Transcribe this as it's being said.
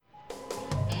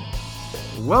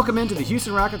Welcome into the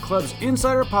Houston Rocket Club's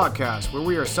Insider Podcast, where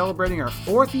we are celebrating our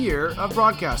 4th year of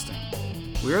broadcasting.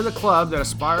 We are the club that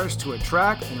aspires to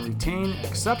attract and retain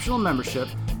exceptional membership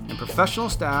and professional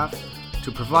staff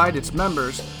to provide its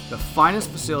members the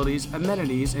finest facilities,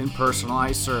 amenities, and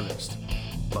personalized service.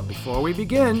 But before we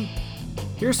begin,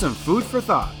 here's some food for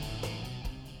thought.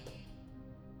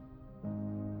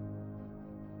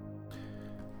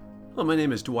 Hello, my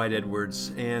name is Dwight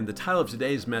Edwards, and the title of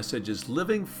today's message is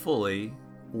Living Fully,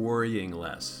 Worrying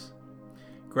Less.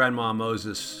 Grandma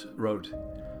Moses wrote,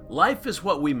 "Life is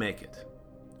what we make it.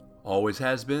 Always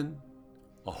has been,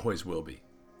 always will be."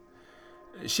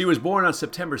 She was born on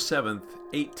September 7th,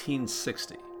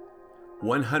 1860.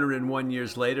 101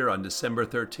 years later, on December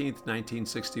 13th,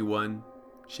 1961,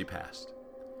 she passed.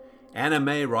 Anna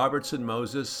Mae Robertson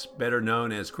Moses, better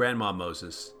known as Grandma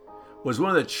Moses, was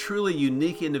one of the truly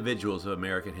unique individuals of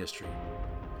American history.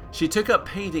 She took up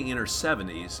painting in her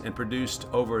 70s and produced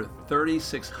over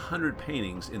 3,600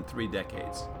 paintings in 3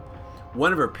 decades.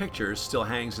 One of her pictures still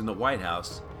hangs in the White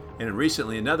House, and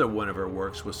recently another one of her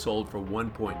works was sold for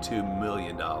 $1.2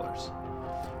 million.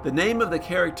 The name of the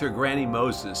character Granny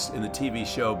Moses in the TV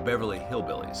show Beverly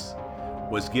Hillbillies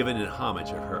was given in homage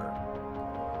of her.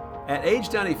 At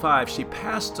age 95, she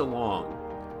passed along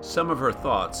some of her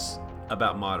thoughts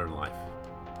about modern life.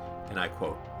 And I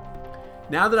quote,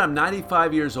 "Now that I'm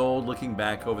 95 years old, looking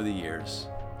back over the years,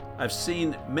 I've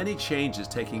seen many changes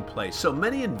taking place. So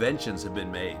many inventions have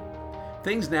been made.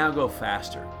 Things now go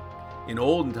faster. In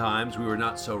olden times, we were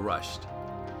not so rushed.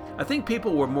 I think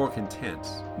people were more content,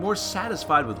 more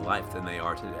satisfied with life than they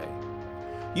are today.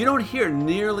 You don't hear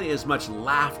nearly as much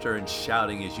laughter and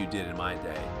shouting as you did in my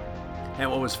day.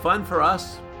 And what was fun for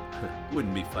us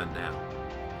wouldn't be fun now.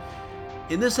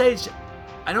 In this age,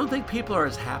 I don't think people are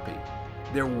as happy.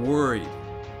 They're worried.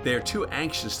 They're too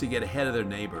anxious to get ahead of their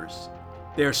neighbors.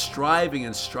 They're striving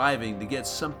to get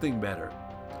something better.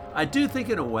 I do think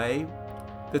in a way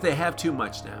that they have too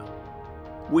much now.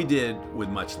 We did with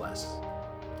much less."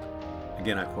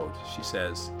 Again, I quote, she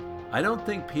says, "I don't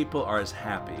think people are as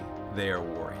happy. They are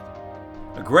worried."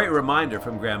 A great reminder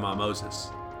from Grandma Moses.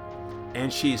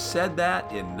 And she said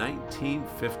that in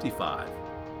 1955.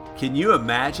 Can you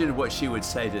imagine what she would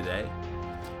say today?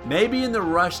 Maybe in the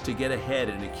rush to get ahead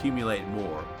and accumulate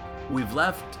more, we've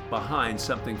left behind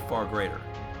something far greater,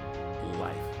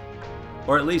 life.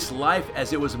 Or at least life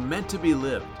as it was meant to be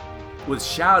lived, with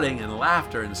shouting and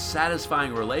laughter and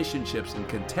satisfying relationships and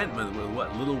contentment with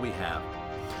what little we have.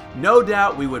 No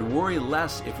doubt we would worry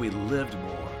less if we lived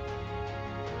more.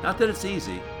 Not that it's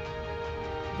easy,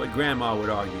 but Grandma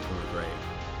would argue from her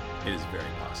grave, it is very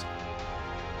possible.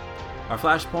 Our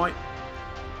flashpoint,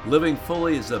 living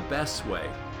fully is the best way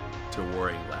to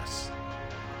worrying less.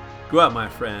 Go out, my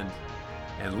friend,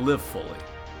 and live fully.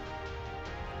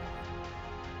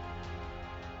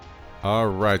 All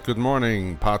right, good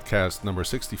morning. Podcast number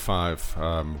 65.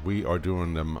 We are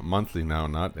doing them monthly now,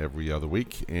 not every other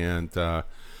week. And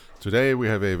today we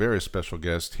have a very special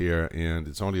guest here, and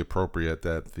it's only appropriate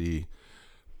that the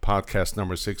podcast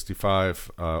number 65,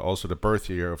 also the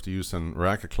birth year of the Houston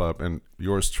Racket Club, and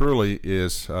yours truly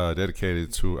is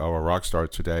dedicated to our rock star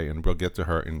today, and we'll get to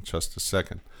her in just a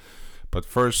second. But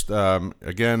first,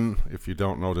 again, if you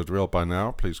don't know the drill by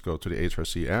now, please go to the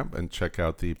HRC app and check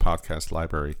out the podcast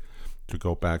library to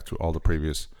go back to all the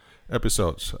previous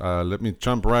episodes. Let me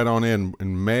jump right on in.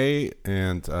 In May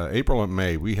and April and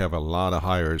May, we have a lot of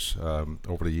hires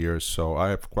over the years, so I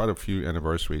have quite a few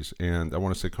anniversaries, and I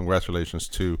want to say congratulations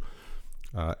to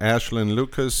Ashlyn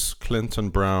Lucas, Clinton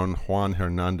Brown, Juan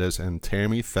Hernandez, and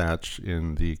Tammy Thatch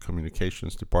in the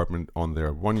communications department on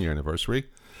their 1-year anniversary.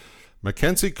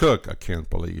 Mackenzie Cook, I can't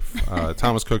believe,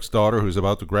 Thomas Cook's daughter, who's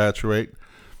about to graduate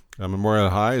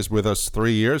Memorial High, is with us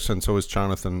 3 years, and so is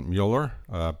Jonathan Mueller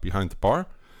behind the bar.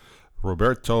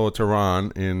 Roberto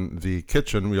Terran in the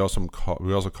kitchen. We also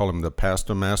call him the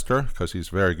pasta master because he's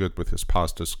very good with his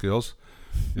pasta skills.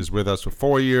 Is with us for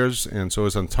 4 years, and so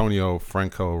is Antonio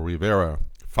Franco Rivera.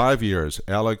 5 years.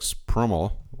 Alex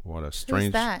Prummel. What a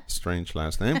strange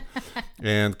last name.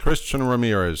 And Christian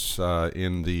Ramirez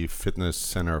in the fitness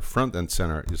center, front end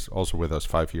center, is also with us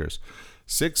 5 years.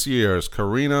 6 years.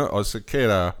 Karina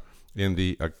Osequera in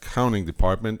the accounting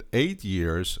department. 8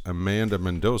 years, Amanda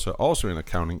Mendoza, also in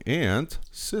accounting, and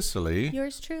Cicely,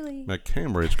 yours truly,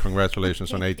 McCambridge.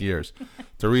 Congratulations on 8 years.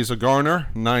 Teresa Garner,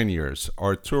 9 years.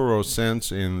 Arturo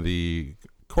Sanz in the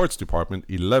courts department,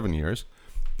 11 years.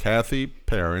 Kathy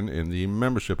Perrin in the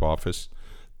membership office,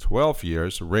 12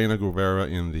 years. Reina Guevara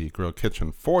in the grill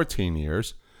kitchen, 14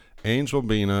 years. Angel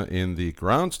Bina in the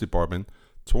grounds department,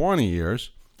 20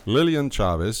 years. Lillian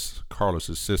Chavez,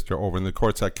 Carlos's sister, over in the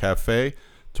Courtside Cafe,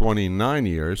 29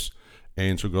 years.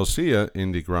 Angel Garcia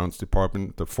in the grounds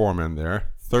department, the foreman there,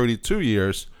 32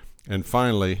 years. And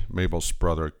finally, Mabel's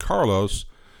brother Carlos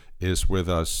is with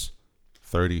us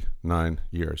 39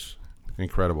 years.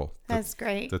 Incredible. That's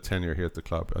great. The tenure here at the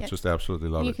club. I just absolutely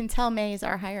love it. You can tell May is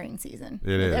our hiring season.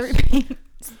 It is. Everybody.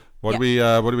 What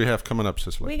do we have coming up,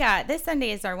 Cicely? We got this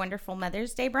Sunday is our wonderful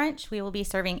Mother's Day brunch. We will be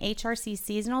serving HRC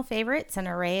seasonal favorites, an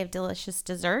array of delicious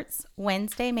desserts.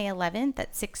 Wednesday, May 11th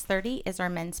at 6:30 is our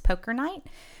men's poker night.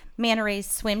 Manta Ray's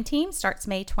swim team starts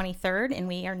May 23rd, and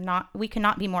we could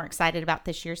not be more excited about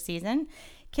this year's season.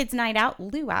 Kids Night Out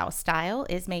Luau style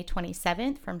is May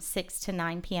 27th from 6 to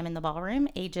 9 p.m. in the ballroom.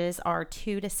 Ages are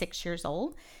 2 to 6 years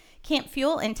old. Camp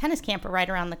Fuel and Tennis Camp are right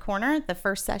around the corner. The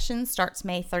first session starts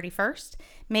May 31st.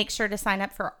 Make sure to sign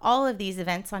up for all of these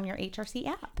events on your HRC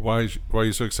app. Why are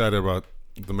you so excited about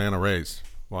the Manta Rays?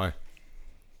 Why?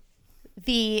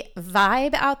 The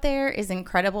vibe out there is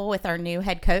incredible with our new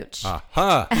head coach.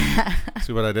 Aha!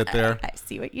 See what I did there? I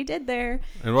see what you did there.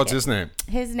 And what's his name?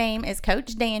 His name is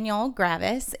Coach Daniel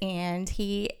Gravis, and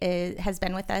he has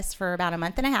been with us for about a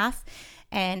month and a half.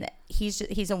 And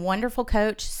he's a wonderful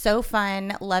coach, so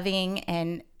fun, loving,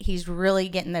 and he's really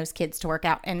getting those kids to work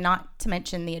out, and not to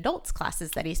mention the adults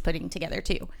classes that he's putting together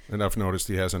too. And I've noticed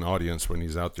he has an audience when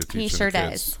he's out there teaching He sure the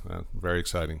kids. does. Very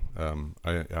exciting.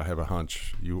 I have a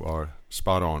hunch you are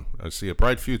spot on. I see a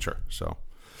bright future. So,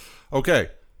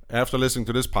 okay. After listening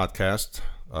to this podcast,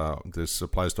 this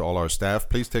applies to all our staff.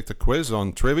 Please take the quiz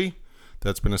on Trivy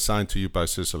that's been assigned to you by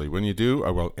Cicely. When you do,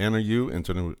 I will enter you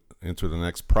into the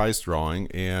next prize drawing,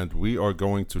 and we are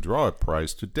going to draw a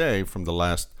prize today from the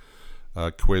last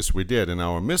quiz we did. And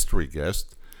our mystery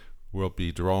guest will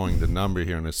be drawing the number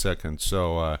here in a second.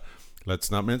 So let's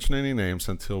not mention any names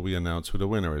until we announce who the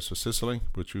winner is. So Cicely,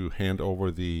 would you hand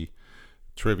over the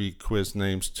Trivy quiz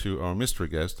names to our mystery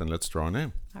guest, and let's draw a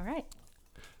name. All right.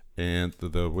 And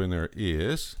the winner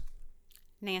is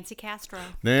Nancy Castro.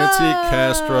 Nancy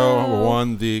Castro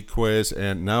won the quiz,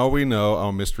 and now we know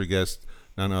our mystery guest,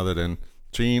 none other than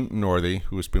Gene Northey,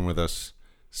 who has been with us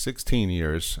 16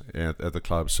 years at the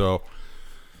club. So,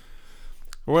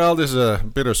 well, this is a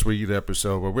bittersweet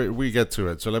episode, but we get to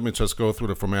it. So let me just go through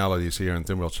the formalities here, and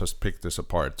then we'll just pick this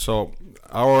apart. So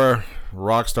our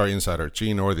rockstar insider,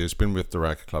 Gene Northey, has been with the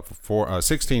Racket Club for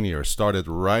 16 years. Started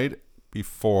right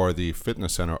before the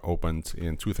fitness center opened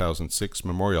in 2006,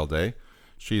 Memorial Day.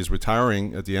 She is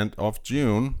retiring at the end of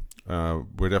June.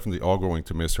 We're definitely all going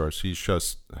to miss her. She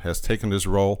just has taken this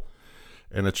role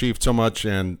and achieved so much.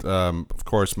 And, of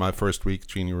course, my first week,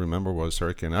 Gene, you remember, was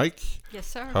Hurricane Ike. Yes,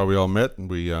 sir. How we all met. And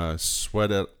we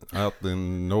sweated out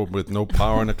with no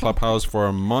power in the clubhouse for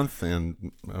a month.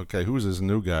 And, okay, who's this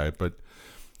new guy? But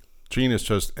Gene is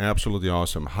just absolutely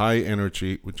awesome. High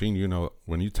energy. Gene, you know,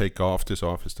 when you take off, this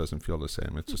office doesn't feel the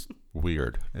same. It's just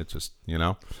weird. It's just, you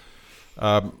know.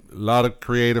 A lot of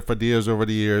creative ideas over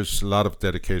the years, a lot of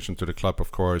dedication to the club,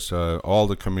 of course, all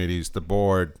the committees, the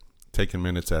board, taking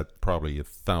minutes at probably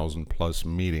 1,000+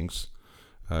 meetings.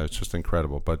 It's just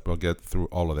incredible, but we'll get through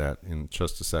all of that in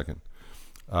just a second.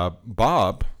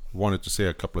 Bob wanted to say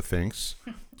a couple of things.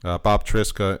 Bob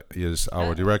Triska is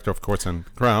our director of courts and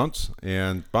grounds,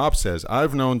 and Bob says,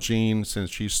 I've known Jean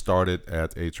since she started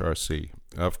at HRC.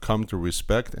 I've come to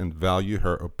respect and value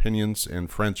her opinions and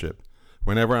friendship.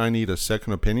 Whenever I need a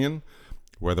second opinion,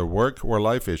 whether work or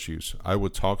life issues, I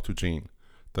would talk to Jean.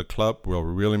 The club will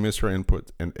really miss her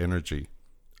input and energy.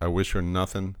 I wish her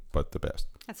nothing but the best.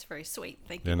 That's very sweet.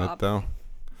 Thank you, Isn't Bob. it, though?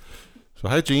 So,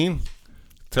 hi, Jean.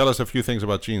 Tell us a few things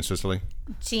about Jean, Cicely.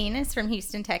 Jean is from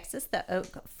Houston, Texas, the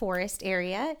Oak Forest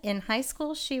area. In high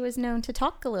school, she was known to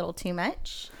talk a little too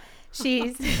much.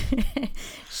 She's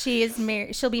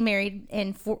she'll be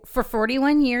married for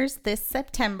 41 years this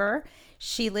September.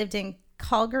 She lived in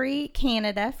Calgary,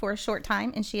 Canada for a short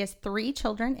time, and she has 3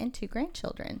 children and 2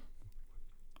 grandchildren.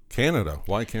 Canada.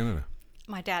 Why Canada?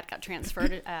 My dad got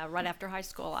transferred right after high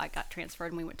school. I got transferred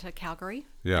and we went to Calgary.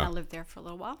 Yeah. And I lived there for a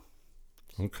little while.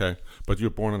 Okay. But you're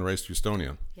born and raised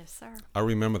Houstonian. Yes, sir. I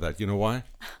remember that. You know why?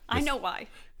 I know why.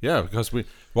 Yeah, because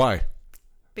why?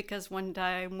 Because one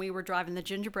time we were driving the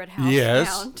gingerbread house Yes.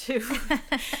 down to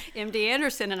MD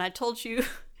Anderson, and I told you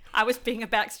I was being a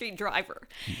backstreet driver.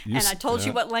 And I told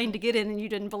you what lane to get in, and you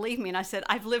didn't believe me. And I said,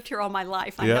 I've lived here all my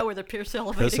life. I know where the Pierce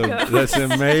elevator goes. That's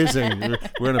amazing.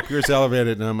 We're in a Pierce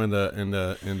elevator, and I'm in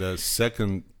the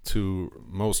second to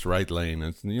most right lane.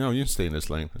 And you stay in this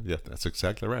lane. Yeah, that's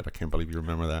exactly right. I can't believe you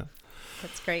remember that.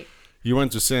 That's great. You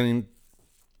went to St.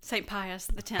 Pius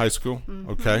the 10th. High School. Mm-hmm.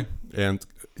 Okay. And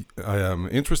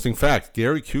interesting fact: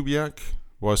 Gary Kubiak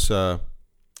was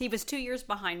He was 2 years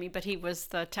behind me, but he was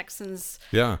the Texans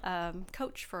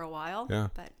coach for a while. Yeah.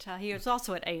 But he was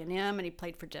also at A&M, and he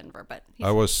played for Denver. But I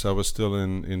was still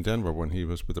in Denver when he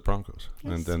was with the Broncos,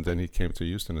 yes. And then he came to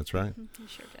Houston. That's right. He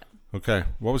sure did. Okay,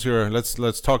 what was your?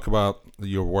 Let's talk about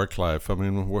your work life. I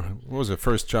mean, what was the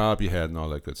first job you had and all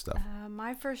that good stuff?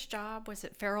 My first job was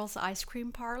at Farrell's Ice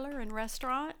Cream Parlor and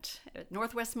Restaurant at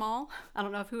Northwest Mall. I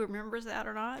don't know if who remembers that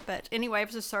or not, but anyway, I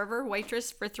was a server,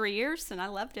 waitress for 3 years, and I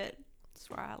loved it. That's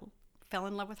where I fell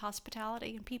in love with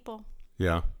hospitality and people.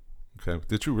 Yeah. Okay.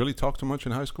 Did you really talk too much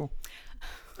in high school?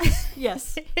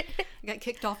 Yes. I got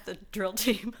kicked off the drill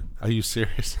team. Are you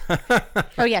serious?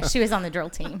 Oh, yeah. She was on the drill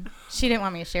team. She didn't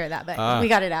want me to share that, but we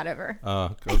got it out of her.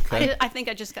 Okay. I think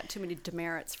I just got too many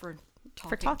demerits for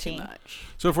talking too much.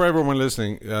 So for everyone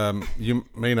listening, you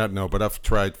may not know, but I've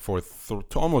tried for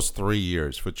almost 3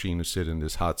 years for Gene to sit in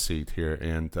this hot seat here.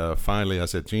 And finally I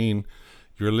said, Gene,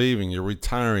 you're leaving, you're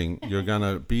retiring, you're going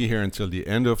to be here until the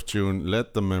end of June.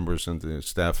 Let the members and the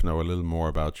staff know a little more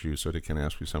about you so they can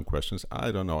ask you some questions.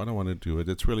 I don't know. I don't want to do it.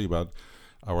 It's really about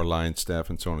our line staff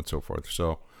and so on and so forth.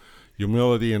 So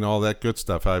humility and all that good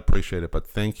stuff, I appreciate it. But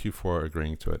thank you for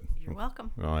agreeing to it. You're welcome.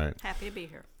 All right. Happy to be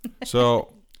here.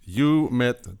 So you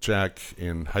met Jack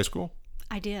in high school?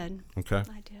 I did. Okay.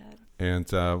 I did.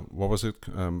 And what was it?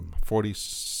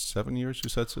 47 years, you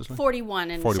said, Cicely?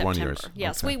 41 in 41 September. years.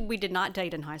 Yes, okay. we did not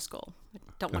date in high school. I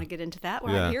don't want to get into that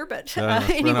while I'm here, but we're not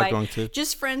anyway, going to.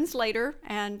 Just friends later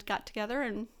and got together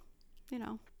and,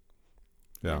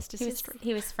 rest is history.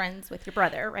 He was friends with your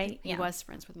brother, right? He was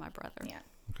friends with my brother. Yeah.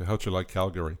 Okay. How'd you like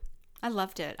Calgary? I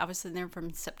loved it. I was in there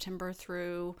from September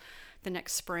through the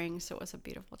next spring, so it was a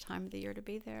beautiful time of the year to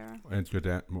be there. And your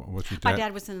dad, what's your dad? My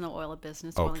dad was in the oil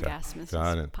business, oil and gas business,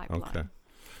 Got it. pipeline. Okay.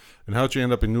 And how'd you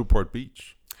end up in Newport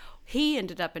Beach? He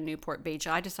ended up in Newport Beach.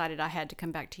 I decided I had to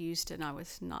come back to Houston. I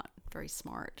was not very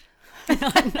smart. I'm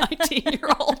a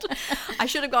 19-year-old. I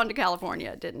should have gone to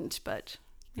California. Didn't, but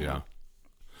one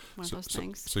of those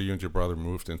things. So you and your brother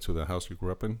moved into the house you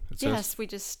grew up in? Yes, we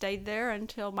just stayed there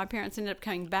until my parents ended up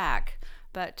coming back.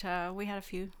 But we had a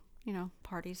few,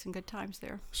 parties and good times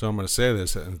there. So I'm going to say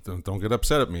this, and don't get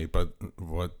upset at me, but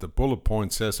what the bullet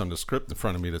point says on the script in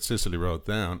front of me that Cicely wrote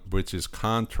down, which is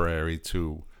contrary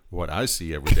to what I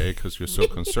see every day because you're so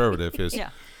conservative, is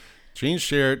Gene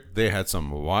shared they had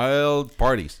some wild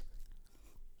parties.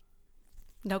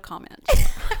 No comment.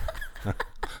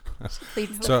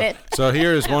 So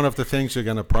here is one of the things you're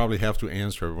going to probably have to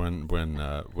answer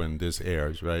when this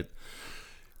airs, right?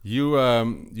 You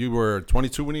were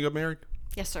 22 when you got married?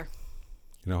 Yes, sir.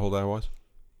 You know how old I was?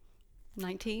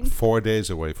 19. 4 days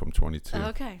away from 22. Oh,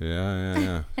 okay.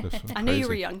 Yeah. I knew you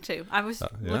were young too. I was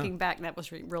looking back. That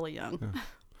was really young. Yeah.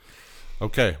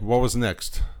 Okay, what was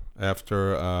next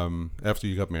after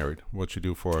you got married? What'd you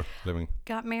do for a living?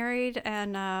 Got married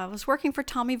and was working for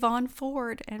Tommy Vaughn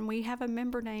Ford, and we have a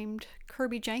member named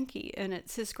Kirby Janke, and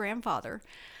it's his grandfather.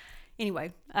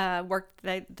 Anyway, worked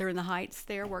there in the Heights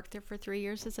there, worked there for 3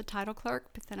 years as a title clerk,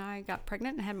 but then I got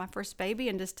pregnant and had my first baby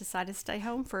and just decided to stay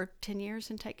home for 10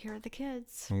 years and take care of the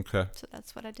kids. Okay. So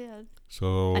that's what I did.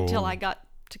 So until I got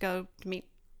to go to meet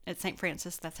at St.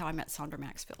 Francis. That's how I met Sandra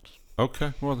Maxfield.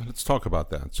 Okay, well, let's talk about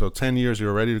that. So 10 years,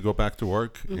 you're ready to go back to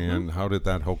work, and how did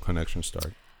that whole connection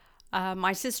start?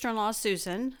 My sister-in-law,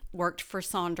 Susan, worked for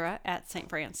Sandra at St.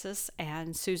 Francis,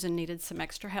 and Susan needed some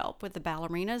extra help with the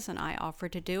ballerinas, and I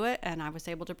offered to do it, and I was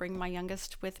able to bring my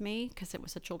youngest with me because it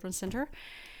was a children's center.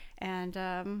 And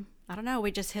I don't know,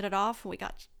 we just hit it off, and we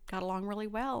got along really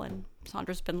well, and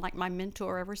Sandra's been like my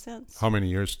mentor ever since. How many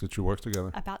years did you work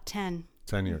together? About 10.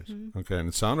 10 years. Okay,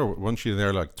 and Sandra, wasn't she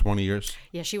there like 20 years?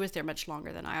 Yeah, she was there much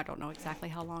longer than I don't know exactly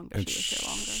how long, but and she was there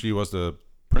longer. She was the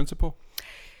principal?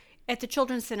 At the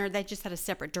Children's Center, they just had a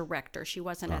separate director. She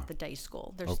wasn't at the day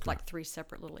school. There's like 3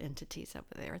 separate little entities over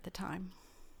there at the time.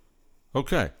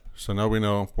 Okay, so now we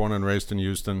know, born and raised in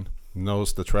Houston,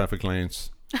 knows the traffic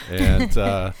lanes,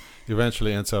 and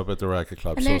eventually ends up at the racket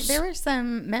club. And there were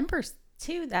some members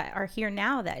too that are here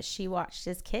now that she watched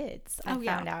as kids. I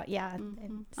found out. Yeah.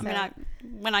 And so,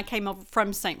 when I came over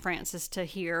from St. Francis to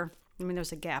here,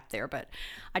 there's a gap there, but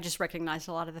I just recognized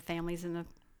a lot of the families and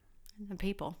the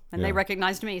people, and they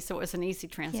recognized me, so it was an easy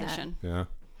transition. Yeah.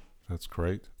 That's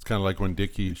great. It's kind of like when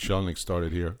Dickie Shelnick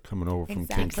started here, coming over from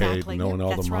Kincaid, knowing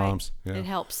all the moms. Right. Yeah. It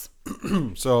helps.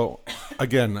 So,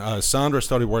 again, Sandra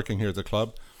started working here at the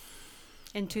club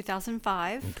in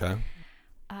 2005. Okay.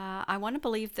 I want to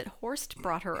believe that Horst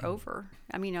brought her over.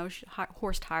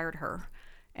 Horst hired her,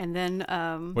 and then.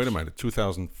 Wait a minute.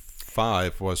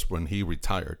 2005 was when he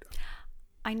retired.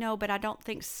 I know, but I don't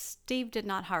think Steve did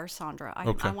not hire Sandra.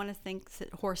 I want to think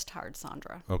that Horst hired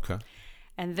Sandra. Okay.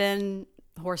 And then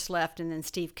horse left and then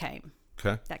Steve came.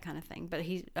 Okay. That kind of thing. But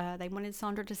they wanted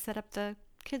Sandra to set up the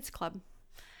kids club.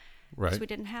 Right. Because we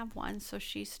didn't have one. So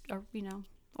she's,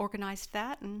 organized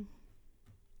that. And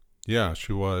yeah,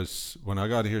 she was, when I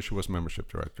got here, she was membership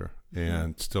director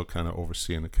and still kind of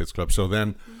overseeing the kids club. So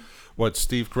then what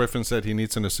Steve Griffin said, he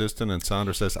needs an assistant, and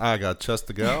Sandra says, I got just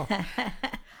the gal.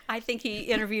 I think he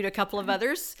interviewed a couple of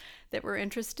others that were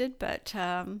interested, but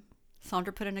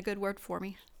Sandra put in a good word for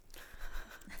me.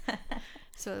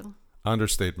 So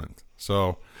Understatement.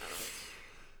 So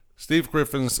Steve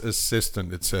Griffin's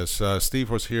assistant, it says. Steve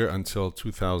was here until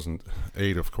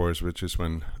 2008, of course, which is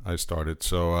when I started.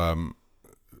 So I'll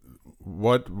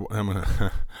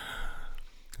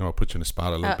put you in the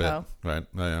spot a little bit. Right,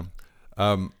 I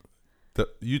am.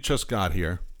 You just got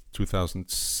here,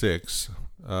 2006.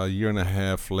 A year and a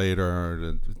half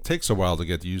later, it takes a while to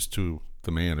get used to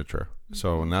the manager.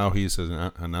 So now he's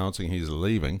announcing he's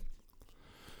leaving.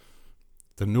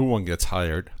 The new one gets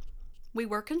hired. we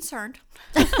were concerned.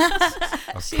 Of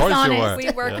course you were. We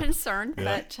were concerned,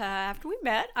 but after we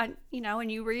met,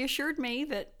 and you reassured me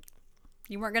that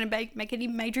you weren't going to make any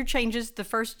major changes the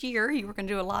first year. You were going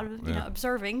to do a lot of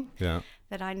observing. Yeah.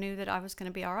 That I knew that I was going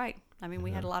to be all right. I mean,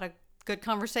 we had a lot of good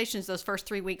conversations those first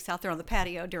 3 weeks out there on the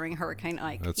patio during Hurricane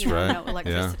Ike. That's right. No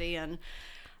electricity and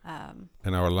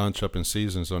our lunch up in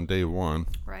Seasons on day one.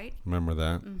 Right. Remember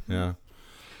that? Mm-hmm. Yeah.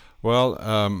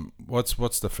 Well,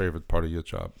 what's the favorite part of your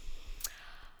job?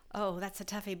 Oh, that's a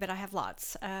toughie, but I have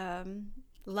lots.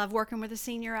 Love working with the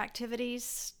senior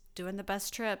activities, doing the bus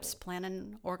trips,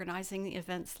 planning, organizing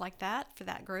events like that for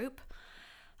that group.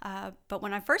 But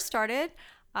when I first started,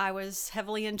 I was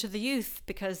heavily into the youth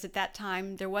because at that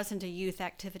time there wasn't a youth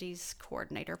activities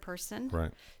coordinator person.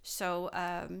 Right. So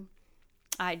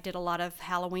I did a lot of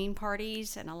Halloween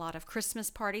parties and a lot of Christmas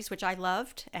parties, which I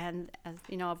loved. And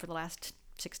over the last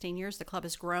 16 years, the club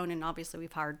has grown, and obviously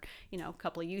we've hired, a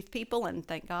couple of youth people, and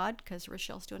thank God, because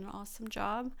Rochelle's doing an awesome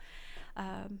job.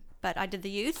 But I did the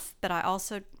youth, but I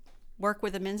also work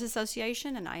with the men's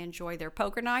association, and I enjoy their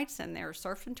poker nights and their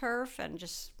surf and turf and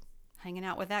just hanging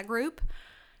out with that group.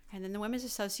 And then the women's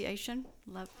association,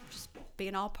 love just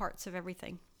being all parts of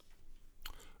everything.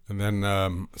 And then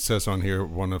it says on here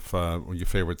one of your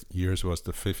favorite years was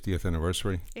the 50th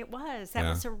anniversary. It was. That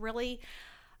was a really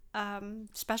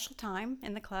special time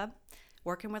in the club,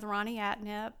 working with Ronnie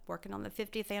Atnip, working on the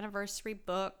 50th anniversary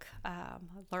book. I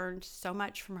learned so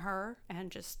much from her, and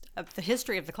just of the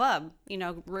history of the club,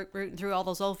 rooting through all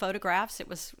those old photographs. It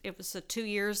was 2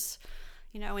 years,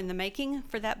 in the making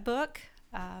for that book.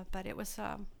 But it was,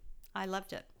 I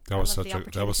loved it. That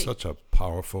was such a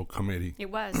powerful committee.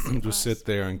 It was. To sit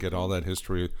there and get all that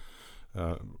history.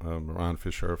 Ron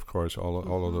Fisher, of course,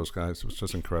 all of those guys. It was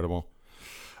just incredible.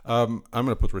 I'm going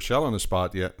to put Rochelle on the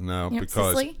spot now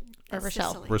because Cicely or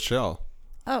Rochelle? Cicely. Rochelle.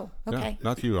 Oh, okay. Yeah,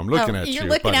 not you. I'm looking at you. You're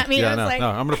looking at me. Yeah, I was no,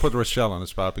 I'm going to put Rochelle on the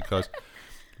spot because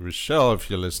Rochelle,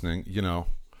 if you're listening,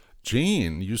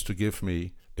 Jean used to give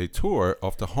me a tour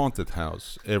of the haunted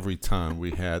house every time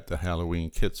we had the Halloween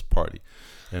kids party.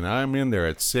 And I'm in there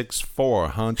at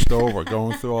 6'4", hunched over,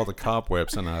 going through all the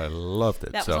cobwebs, and I loved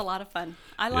it. That was a lot of fun.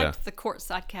 I liked the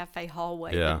Courtside Cafe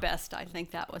hallway the best. I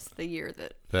think that was the year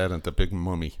that and the big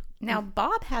mummy. Now,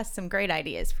 Bob has some great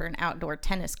ideas for an outdoor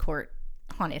tennis court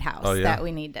haunted house that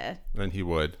we need to... And he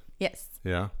would. Yes.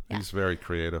 Yeah, he's very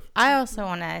creative. I also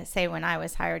want to say when I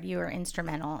was hired, you were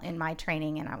instrumental in my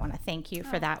training, and I want to thank you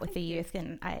for that with the youth.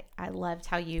 And I loved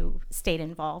how you stayed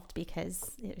involved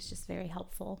because it was just very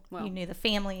helpful. Well, you knew the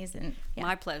families. And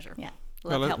my pleasure. Yeah.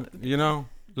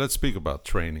 Let's speak about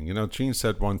training. Jean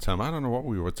said one time, I don't know what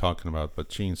we were talking about, but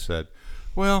Jean said,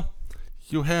 well,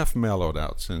 you have mellowed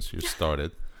out since you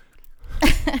started.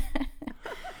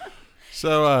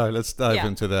 So let's dive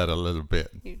into that a little bit.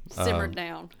 You simmered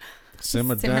down.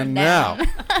 Simmer down now.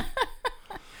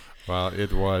 Well,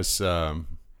 it was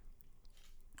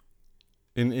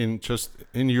in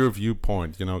your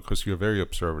viewpoint, because you're very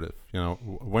observative.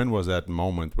 When was that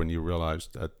moment when you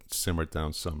realized that simmered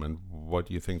down some, and what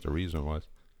do you think the reason was?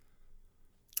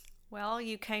 Well,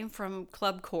 you came from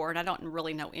Club Corps, and I don't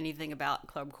really know anything about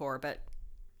Club Corps, but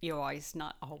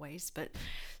not always, but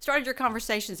started your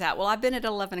conversations out. Well, I've been at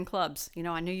 11 clubs.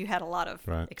 I knew you had a lot of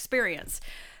experience,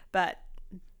 but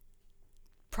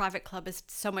private club is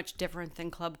so much different than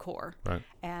Club Corps. Right.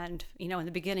 And, in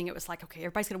the beginessing it was like, okay,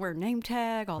 everybody's going to wear a name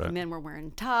tag. All the men were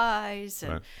wearing ties.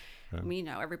 And,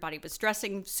 everybody was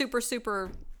dressing super,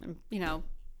 super,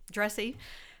 dressy,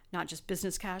 not just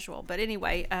business casual. But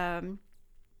anyway,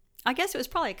 I guess it was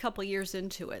probably a couple years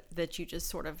into it that you just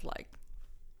sort of like,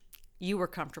 you were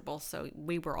comfortable, so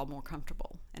we were all more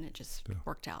comfortable, and it just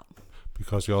worked out.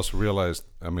 Because you also realized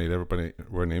I made everybody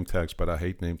wear name tags, but I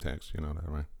hate name tags. You know that,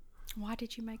 right? Why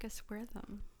did you make us wear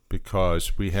them?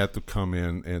 Because we had to come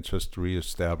in and just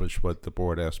reestablish what the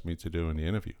board asked me to do in the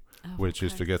interview, which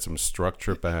is to get some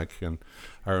structure back. And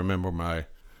I remember my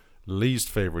least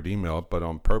favorite email, but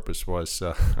on purpose, was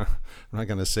I'm not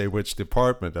going to say which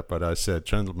department, but I said,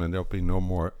 gentlemen, there'll be no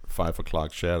more 5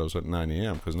 o'clock shadows at 9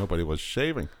 a.m. because nobody was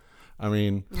shaving. I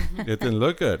mean, it didn't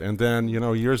look good. And then,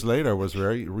 years later, it was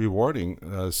very rewarding.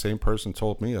 Same person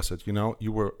told me, I said,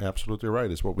 you were absolutely right.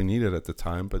 It's what we needed at the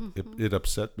time, but it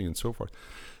upset me and so forth.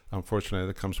 Unfortunately,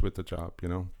 that comes with the job,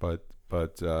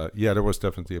 But there was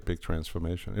definitely a big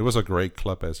transformation. It was a great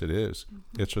club as it is.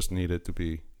 It just needed to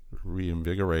be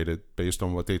reinvigorated based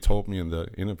on what they told me in the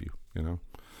interview,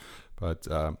 But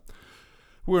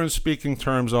we're in speaking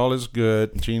terms. All is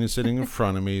good. Jean is sitting in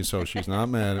front of me, so she's not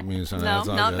mad at me. So no,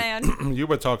 not mad. You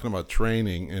were talking about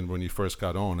training, and when you first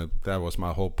got on, that was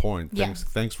my whole point. Yeah.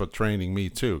 Thanks for training me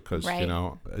too, because Right.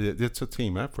 it's a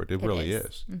team effort. It really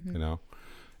is.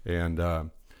 Mm-hmm. And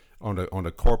on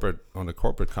the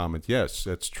corporate comment, yes,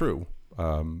 that's true.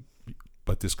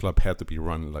 But this club had to be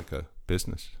run like a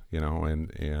business,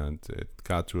 and it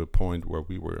got to a point where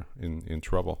we were in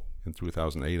trouble in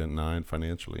 2008 and 2009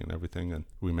 financially and everything, and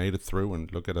we made it through,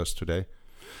 and look at us today.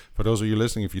 For those of you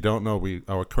listening, if you don't know,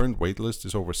 our current wait list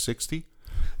is over 60,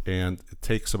 and it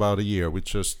takes about a year. We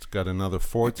just got another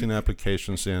 14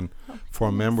 applications in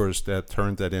for members that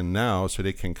turned that in now, so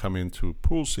they can come into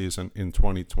pool season in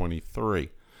 2023.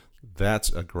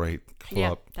 That's a great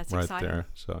club that's right exciting. there.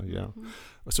 So,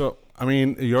 So, I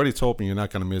mean, you already told me you're not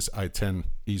going to miss I-10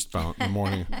 eastbound in the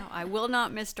morning. No, I will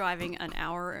not miss driving an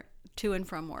hour to and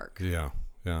from work. Yeah.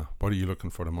 What are you looking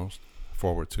for the most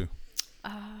forward to?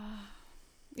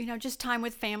 Just time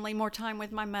with family, more time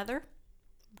with my mother,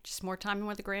 just more time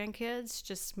with the grandkids,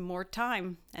 just more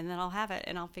time, and then I'll have it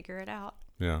and I'll figure it out.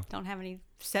 Yeah. Don't have any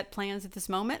set plans at this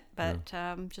moment, but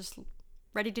just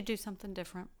ready to do something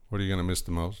different. What are you going to miss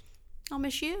the most? I'll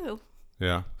miss you.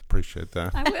 Yeah, appreciate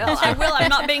that. I will. I'm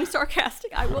not being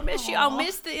sarcastic. I will miss you. I'll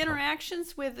miss the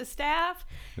interactions with the staff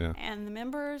and the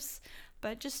members,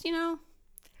 but just,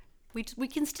 we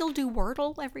can still do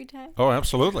Wordle every day. Oh,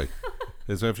 absolutely.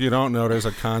 As if you don't know, there's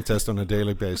a contest on a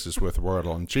daily basis with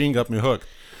Wordle, and Jean got me hooked.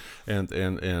 And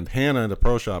Hannah in the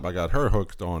pro shop, I got her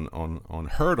hooked on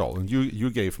Hurdle, and you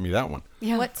gave me that one.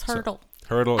 Yeah. What's Hurdle?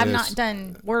 Hurdle I've is, not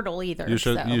done Wordle either. You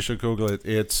should Google it.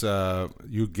 It's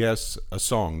you guess a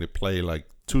song. They play like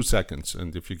 2 seconds,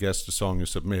 and if you guess the song, you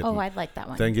submit. Oh, I'd like that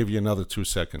one. Then give you another 2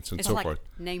 seconds, and It's so like forth.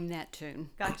 name that tune.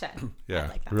 Gotcha. Yeah,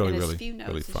 like that. really, In really, as few notes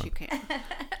really as fun. you can.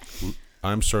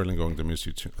 I'm certainly going to miss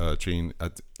you, Jean.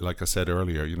 Like I said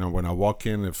earlier, when I walk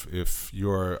in, if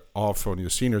you're off on your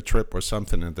senior trip or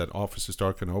something, and that office is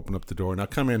dark, and I open up the door, and I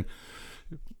come in.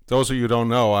 Those of you who don't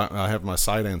know, I have my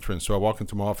side entrance, so I walk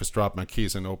into my office, drop my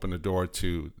keys, and open the door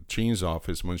to Jean's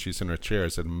office. When she's in her chair,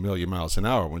 it's at 1,000,000 miles an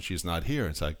hour. When she's not here,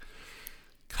 it's like,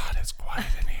 God, it's quiet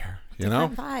in here.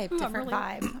 Different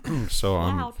vibe. So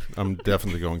Loud. I'm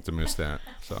definitely going to miss that.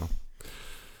 So,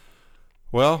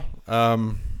 well,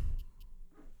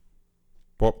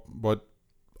 but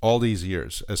all these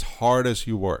years, as hard as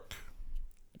you work,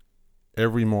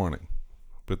 every morning,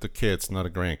 with the kids, not the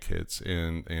grandkids,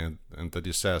 and the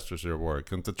disasters at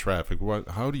work and the traffic.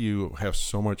 How do you have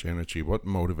so much energy? What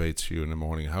motivates you in the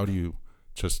morning? How do you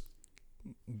just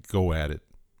go at it?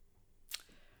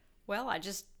 Well,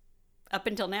 up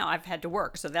until now, I've had to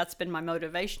work, so that's been my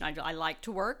motivation. I like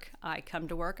to work. I come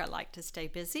to work. I like to stay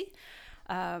busy.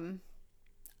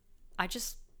 I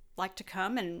just like to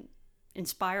come and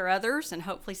inspire others and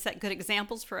hopefully set good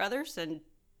examples for others and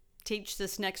teach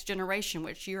this next generation,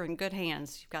 which you're in good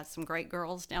hands. You've got some great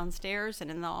girls downstairs and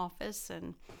in the office,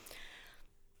 and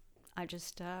I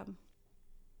just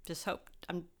hope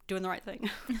I'm doing the right thing.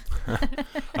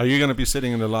 Are you going to be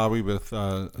sitting in the lobby with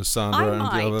Sandra and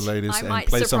the other ladies and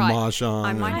play some mahjong?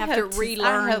 I might have to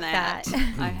relearn that.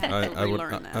 I have to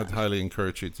relearn that. I'd highly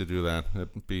encourage you to do that.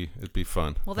 It'd be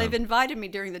fun. Well, they've invited me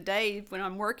during the day when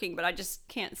I'm working, but I just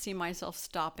can't see myself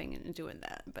stopping and doing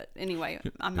that. But anyway,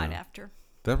 I might have to.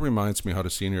 That reminds me how the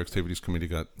Senior Activities Committee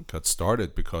got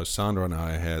started, because Sandra and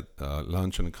I had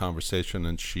lunch and a conversation,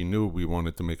 and she knew we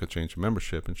wanted to make a change in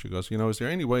membership. And she goes, is there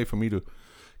any way for me to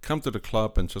come to the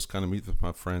club and just kind of meet with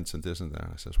my friends and this and that?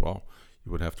 I says, well,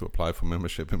 you would have to apply for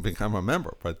membership and become a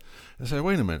member. But I said,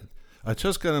 wait a minute. I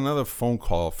just got another phone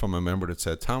call from a member that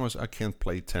said, Thomas, I can't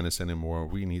play tennis anymore.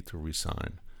 We need to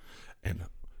resign. And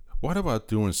what about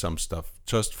doing some stuff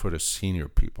just for the senior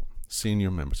people?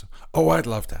 Senior members. Oh, I'd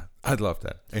love that.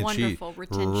 And wonderful she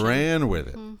retention. ran with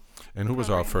it. And who was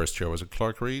our first chair? Was it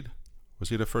Clark Reed? Was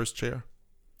he the first chair?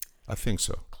 I think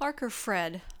so. Clark or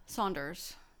Fred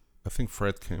Saunders? I think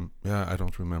Fred came. Yeah, I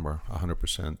don't remember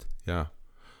 100%. Yeah.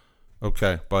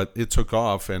 Okay, but it took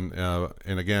off, and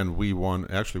again, we won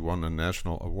a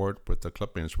national award with the Club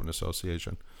Management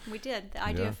Association. We did the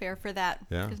Idea Fair for that,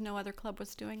 Yeah. because no other club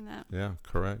was doing that. Yeah,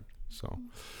 correct. So,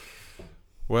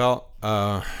 well,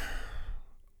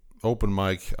 open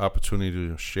mic opportunity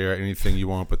to share anything you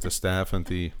want with the staff and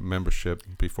the membership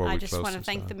before we close. I just want to this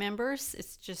thank out. the members.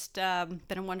 It's just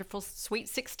been a wonderful Sweet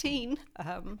 16.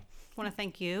 Want to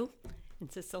thank you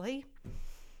and Cicely.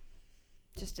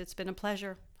 It's been a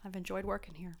pleasure. I've enjoyed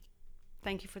working here.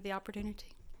 Thank you for the opportunity.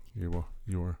 You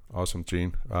were awesome,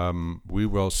 Gene. We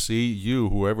will see you,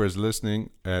 whoever is listening,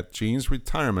 at Gene's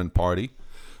retirement party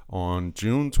on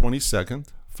June 22nd,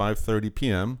 5:30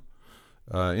 p.m.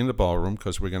 In the ballroom,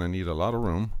 because we're going to need a lot of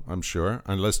room, I'm sure,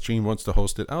 unless Gene wants to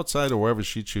host it outside or wherever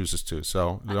she chooses to.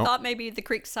 So I thought maybe the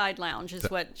Creekside Lounge is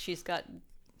what she's got.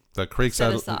 The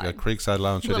Creekside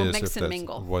Lounge it is, if that's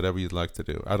mingle. whatever you'd like to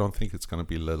do. I don't think it's going to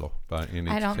be little by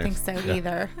any I don't think chance. so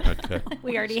either. Okay.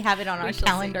 We already have it on our shall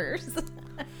calendars.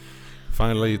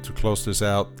 Finally, to close this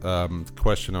out, the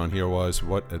question on here was,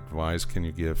 what advice can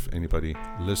you give anybody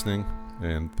listening?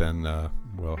 And then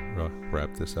we'll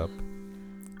wrap this up.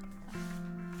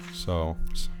 So,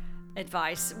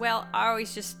 Advice. Well, I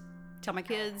always just tell my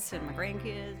kids and my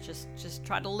grandkids, just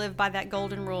try to live by that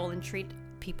golden rule and treat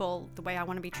people the way I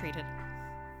want to be treated.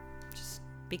 Just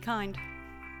be kind.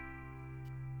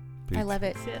 I love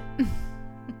it. That's it.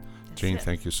 Gene, it.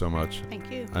 thank you so much.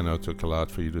 Thank you. I know it took a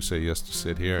lot for you to say yes to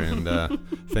sit here, and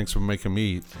thanks for making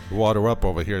me water up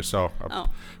over here. So,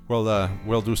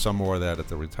 we'll do some more of that at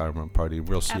the retirement party.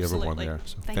 We'll see everyone Absolutely. there.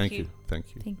 So, Thank you.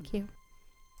 Thank you. Thank you.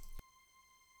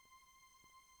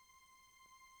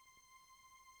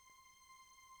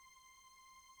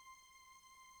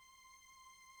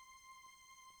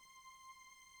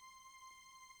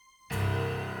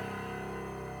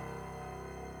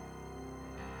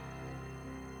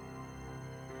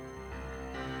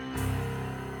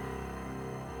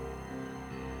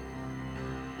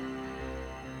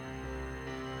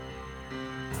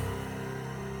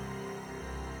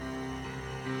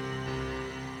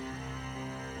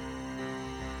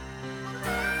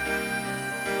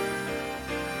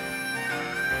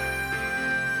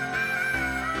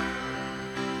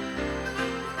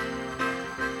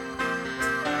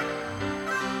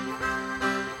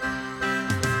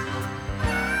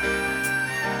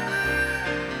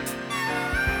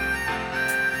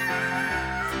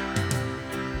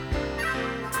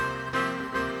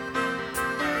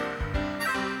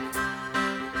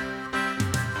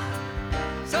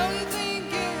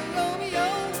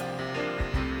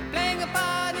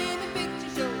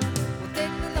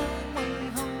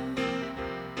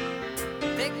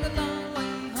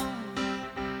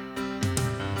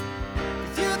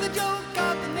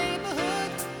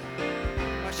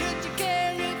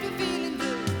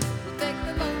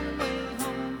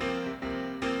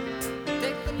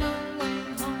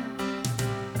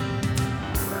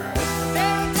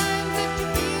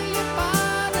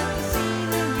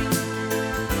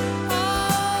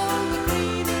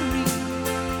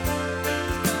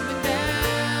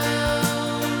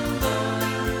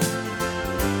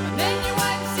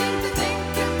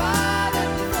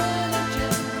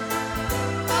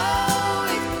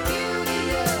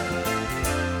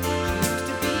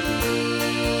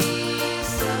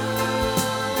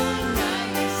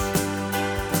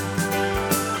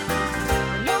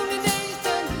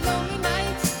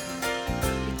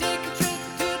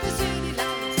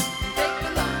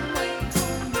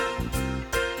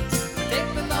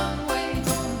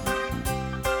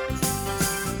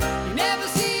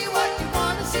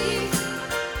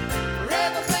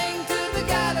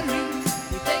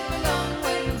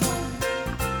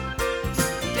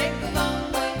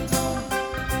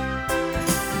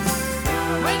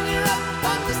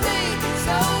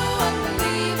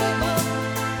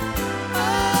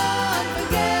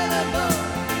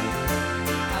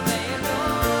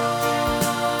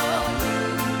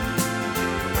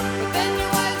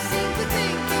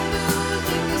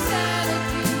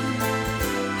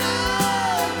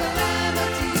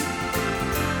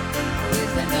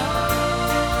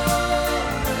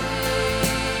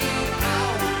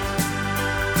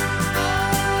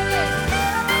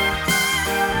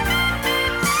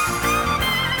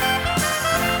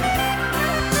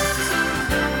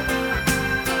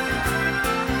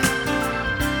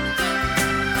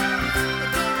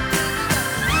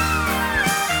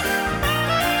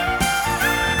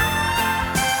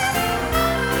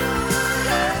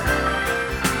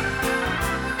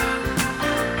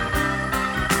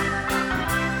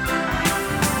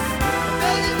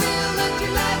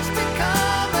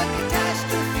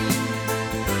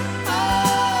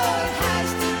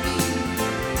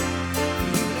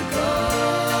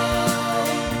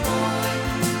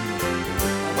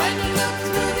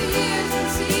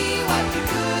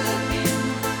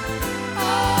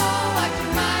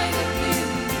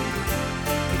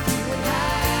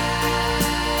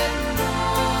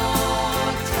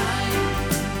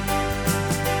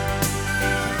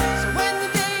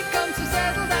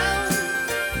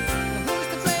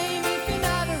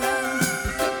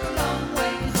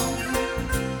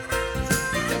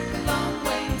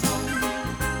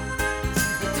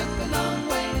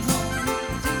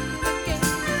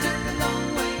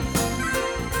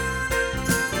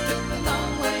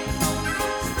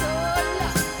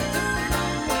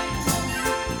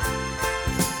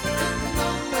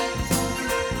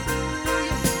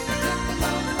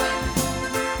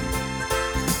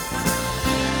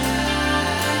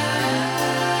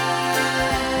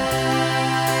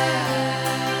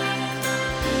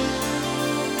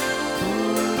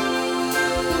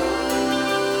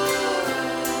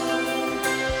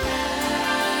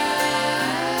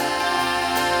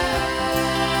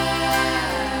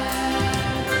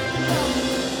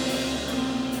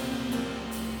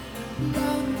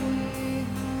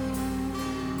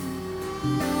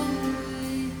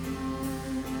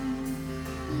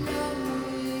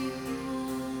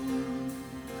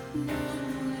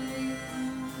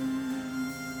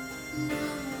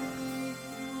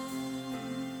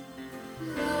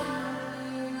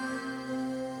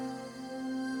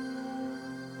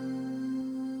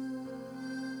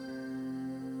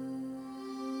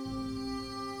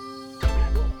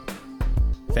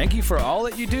 Thank you for all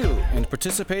that you do and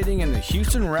participating in the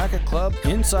Houston Racquet Club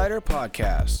Insider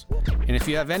Podcast. And if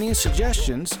you have any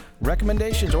suggestions,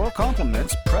 recommendations, or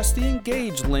compliments, press the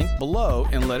Engage link below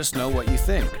and let us know what you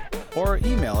think. Or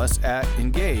email us at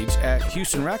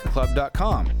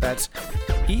engage@houstonracquetclub.com. That's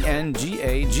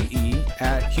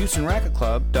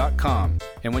ENGAGE@houstonracquetclub.com.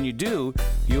 And when you do,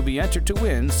 you'll be entered to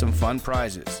win some fun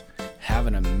prizes. Have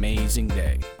an amazing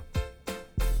day.